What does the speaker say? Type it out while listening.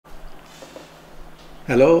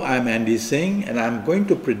Hello, I'm Andi Singh, and I'm going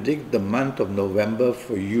to predict the month of November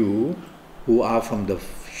for you who are from the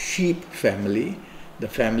sheep family, the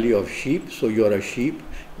family of sheep. So you're a sheep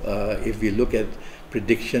if we look at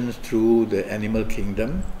predictions through the animal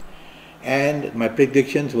kingdom. And my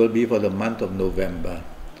predictions will be for the month of November.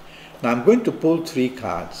 Now I'm going to pull 3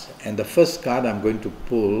 cards, and the first card I'm going to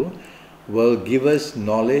pull will give us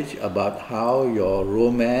knowledge about how your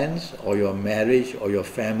romance or your marriage or your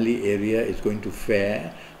family area is going to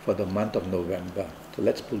fare for the month of November. So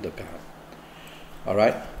let's pull the card. All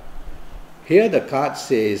right. Here the card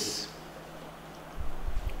says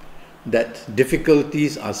that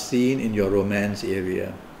difficulties are seen in your romance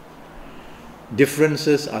area.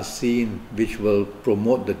 Differences are seen which will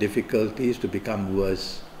promote the difficulties to become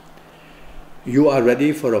worse. You are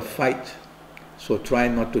ready for a fight, so try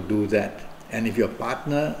not to do that. And if your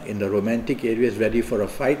partner in the romantic area is ready for a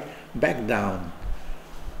fight, back down.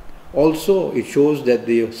 Also, it shows that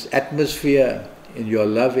the atmosphere in your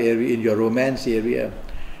love area, in your romance area,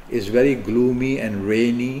 is very gloomy and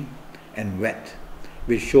rainy and wet,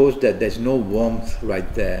 which shows that there's no warmth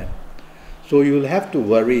right there. So you'll have to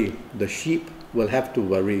worry, the sheep will have to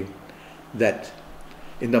worry that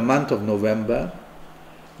in the month of November,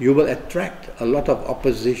 you will attract a lot of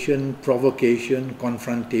opposition, provocation,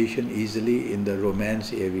 confrontation easily in the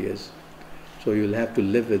romance areas. So you'll have to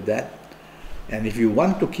live with that. And if you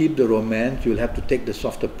want to keep the romance, you'll have to take the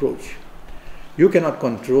soft approach. You cannot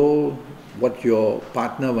control what your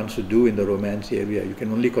partner wants to do in the romance area. You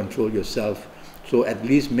can only control yourself. So at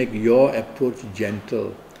least make your approach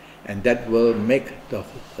gentle. And that will make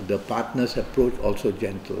the partner's approach also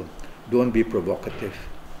gentle. Don't be provocative.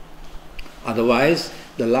 Otherwise,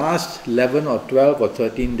 the last 11 or 12 or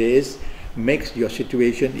 13 days makes your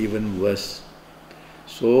situation even worse.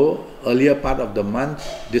 So, earlier part of the month,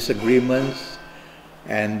 disagreements,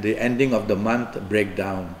 and the ending of the month,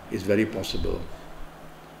 breakdown is very possible.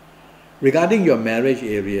 Regarding your marriage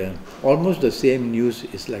area, almost the same news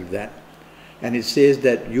is like that. And it says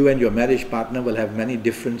that you and your marriage partner will have many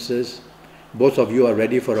differences. Both of you are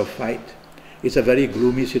ready for a fight. It's a very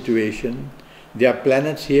gloomy situation. There are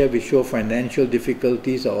planets here which show financial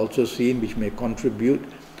difficulties are also seen, which may contribute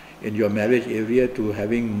in your marriage area to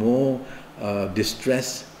having more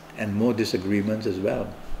distress and more disagreements as well.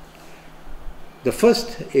 The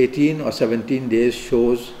first 18 or 17 days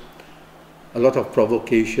shows a lot of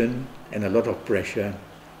provocation and a lot of pressure.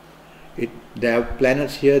 There are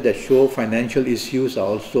planets here that show financial issues are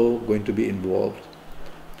also going to be involved.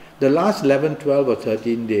 The last 11, 12 or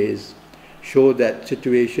 13 days show that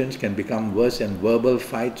situations can become worse, and verbal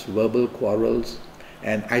fights, verbal quarrels,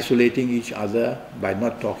 and isolating each other by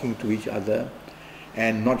not talking to each other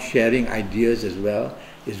and not sharing ideas as well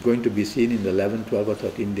is going to be seen in the 11, 12 or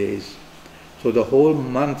 13 days. So the whole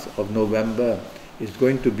month of November is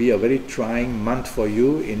going to be a very trying month for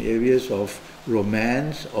you in areas of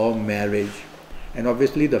romance or marriage. And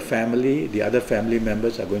obviously the family, the other family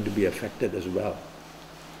members are going to be affected as well.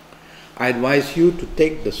 I advise you to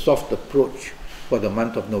take the soft approach for the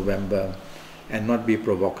month of November and not be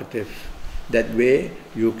provocative. That way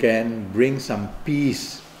you can bring some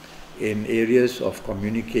peace in areas of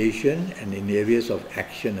communication and in areas of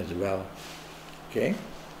action as well. Okay?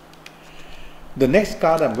 The next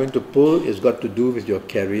card I'm going to pull is got to do with your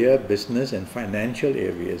career, business and financial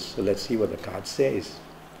areas. So let's see what the card says.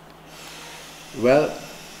 Well,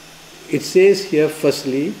 it says here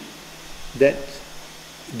firstly that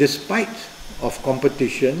despite of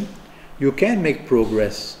competition, you can make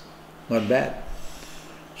progress. Not bad.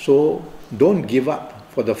 So don't give up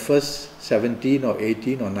for the first 17 or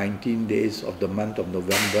 18 or 19 days of the month of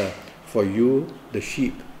November for you, the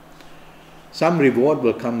sheep. Some reward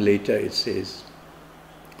will come later, it says.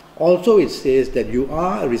 Also, it says that you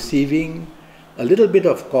are receiving a little bit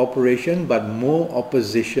of cooperation but more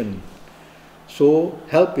opposition. So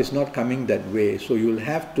help is not coming that way. So you'll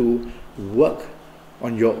have to work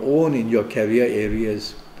on your own in your career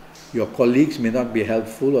areas. Your colleagues may not be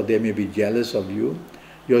helpful, or they may be jealous of you.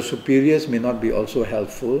 Your superiors may not be also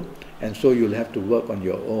helpful, and so you'll have to work on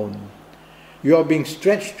your own. You are being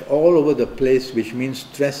stretched all over the place, which means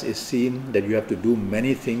stress is seen that you have to do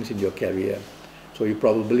many things in your career. So you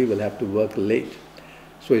probably will have to work late.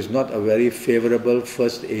 So it's not a very favorable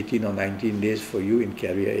first 18 or 19 days for you in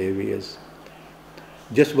career areas.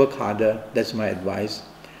 Just work harder, that's my advice.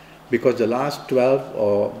 Because the last 12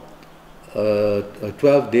 or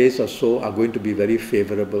 12 days or so are going to be very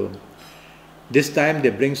favorable. This time they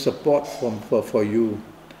bring support for you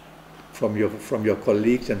from your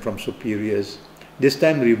colleagues and from superiors. This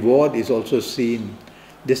time reward is also seen.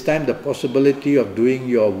 This time the possibility of doing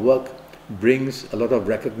your work brings a lot of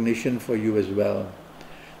recognition for you as well.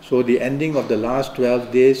 So the ending of the last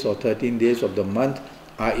 12 days or 13 days of the month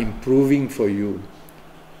are improving for you.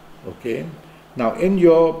 Okay. Now in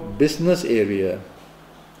your business area,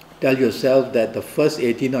 tell yourself that the first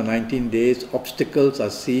 18 or 19 days, obstacles are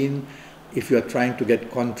seen if you are trying to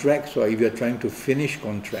get contracts or if you are trying to finish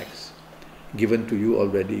contracts given to you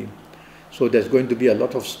already. So there's going to be a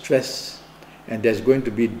lot of stress and there's going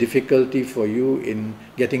to be difficulty for you in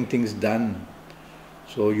getting things done.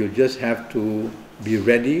 So you just have to be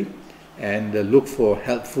ready and look for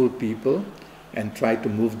helpful people and try to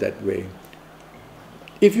move that way.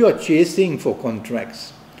 If you are chasing for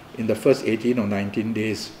contracts in the first 18 or 19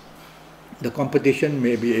 days, the competition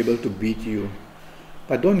may be able to beat you.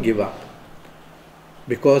 But don't give up,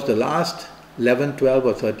 because the last 11, 12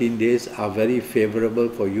 or 13 days are very favorable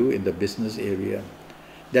for you in the business area.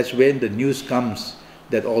 That's when the news comes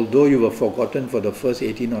that although you were forgotten for the first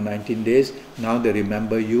 18 or 19 days, now they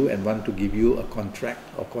remember you and want to give you a contract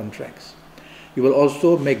or contracts. You will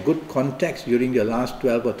also make good contacts during your last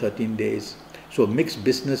 12 or 13 days. So mix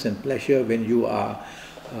business and pleasure when you are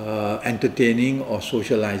entertaining or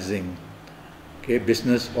socializing. Okay,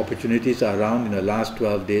 business opportunities are around in the last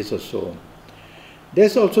 12 days or so.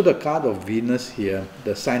 There's also the card of Venus here,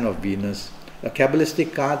 the sign of Venus. The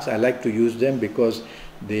Kabbalistic cards, I like to use them because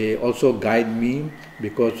they also guide me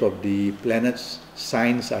because of the planets'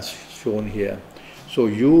 signs are shown here. So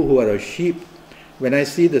you who are a sheep, when I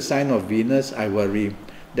see the sign of Venus, I worry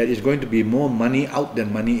that it's going to be more money out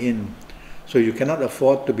than money in. So you cannot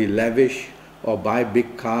afford to be lavish or buy a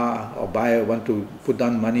big car or want to put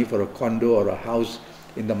down money for a condo or a house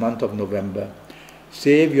in the month of November.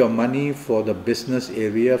 Save your money for the business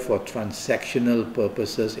area for transactional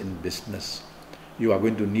purposes in business. You are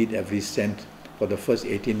going to need every cent for the first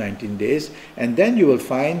 18, 19 days, and then you will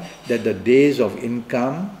find that the days of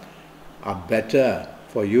income are better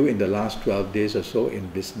for you in the last 12 days or so in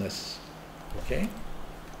business. Okay?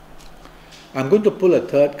 I'm going to pull a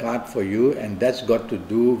third card for you, and that's got to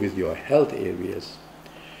do with your health areas.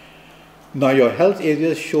 Now your health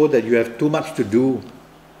areas show that you have too much to do.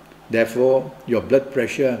 Therefore, your blood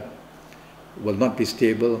pressure will not be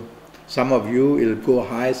stable. Some of you it'll go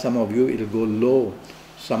high, some of you it'll go low.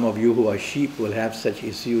 Some of you who are sheep will have such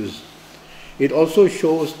issues. It also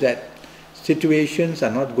shows that situations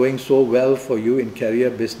are not going so well for you in career,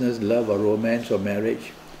 business, love or romance or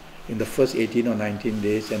marriage in the first 18 or 19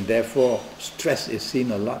 days, and therefore stress is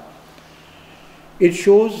seen a lot. It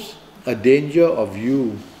shows a danger of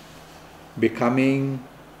you becoming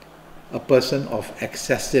a person of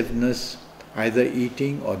excessiveness, either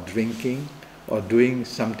eating or drinking or doing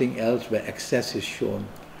something else where excess is shown,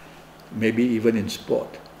 maybe even in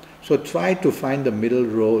sport. So try to find the middle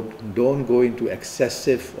road. Don't go into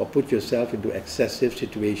excessive or put yourself into excessive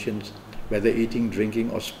situations, whether eating,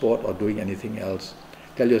 drinking or sport or doing anything else.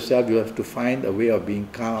 Tell yourself you have to find a way of being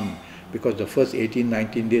calm, because the first 18,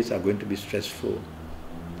 19 days are going to be stressful.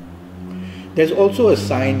 There's also a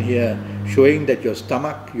sign here showing that your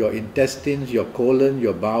stomach, your intestines, your colon,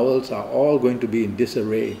 your bowels are all going to be in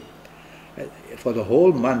disarray for the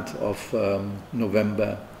whole month of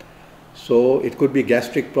November. So it could be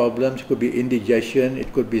gastric problems, it could be indigestion,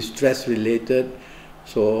 it could be stress related.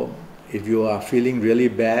 So if you are feeling really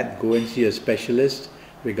bad, go and see a specialist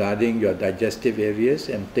regarding your digestive areas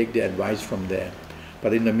and take the advice from there.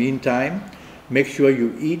 But in the meantime, make sure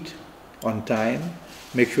you eat on time.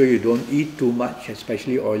 Make sure you don't eat too much,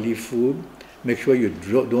 especially oily food. Make sure you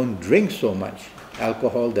don't drink so much,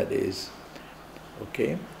 alcohol that is.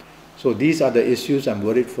 Okay? So these are the issues I'm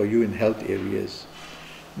worried for you in health areas.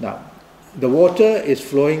 Now, the water is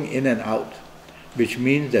flowing in and out, which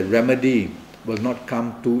means that remedy will not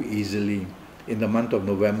come too easily in the month of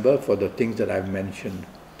November for the things that I've mentioned.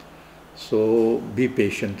 So be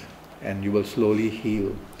patient and you will slowly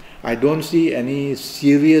heal. I don't see any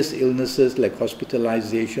serious illnesses like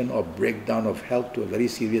hospitalization or breakdown of health to a very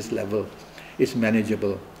serious level. It's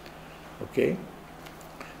manageable. Okay?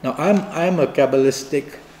 Now I'm a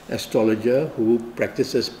Kabbalistic astrologer who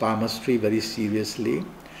practices palmistry very seriously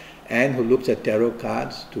and who looks at tarot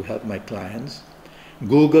cards to help my clients.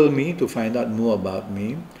 Google me to find out more about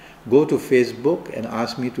me. Go to Facebook and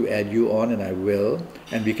ask me to add you on, and I will,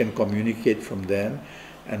 and we can communicate from them.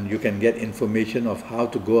 And you can get information of how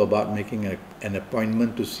to go about making an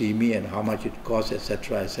appointment to see me and how much it costs,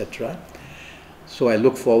 etc., etc. So I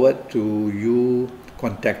look forward to you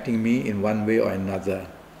contacting me in one way or another.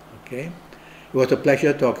 Okay? It was a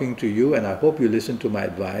pleasure talking to you, and I hope you listen to my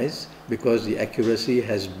advice, because the accuracy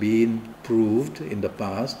has been proved in the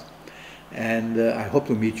past, and I hope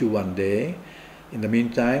to meet you one day. In the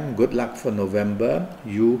meantime, good luck for November,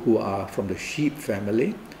 you who are from the sheep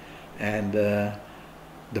family, and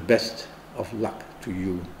the best of luck to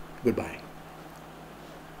you. Goodbye.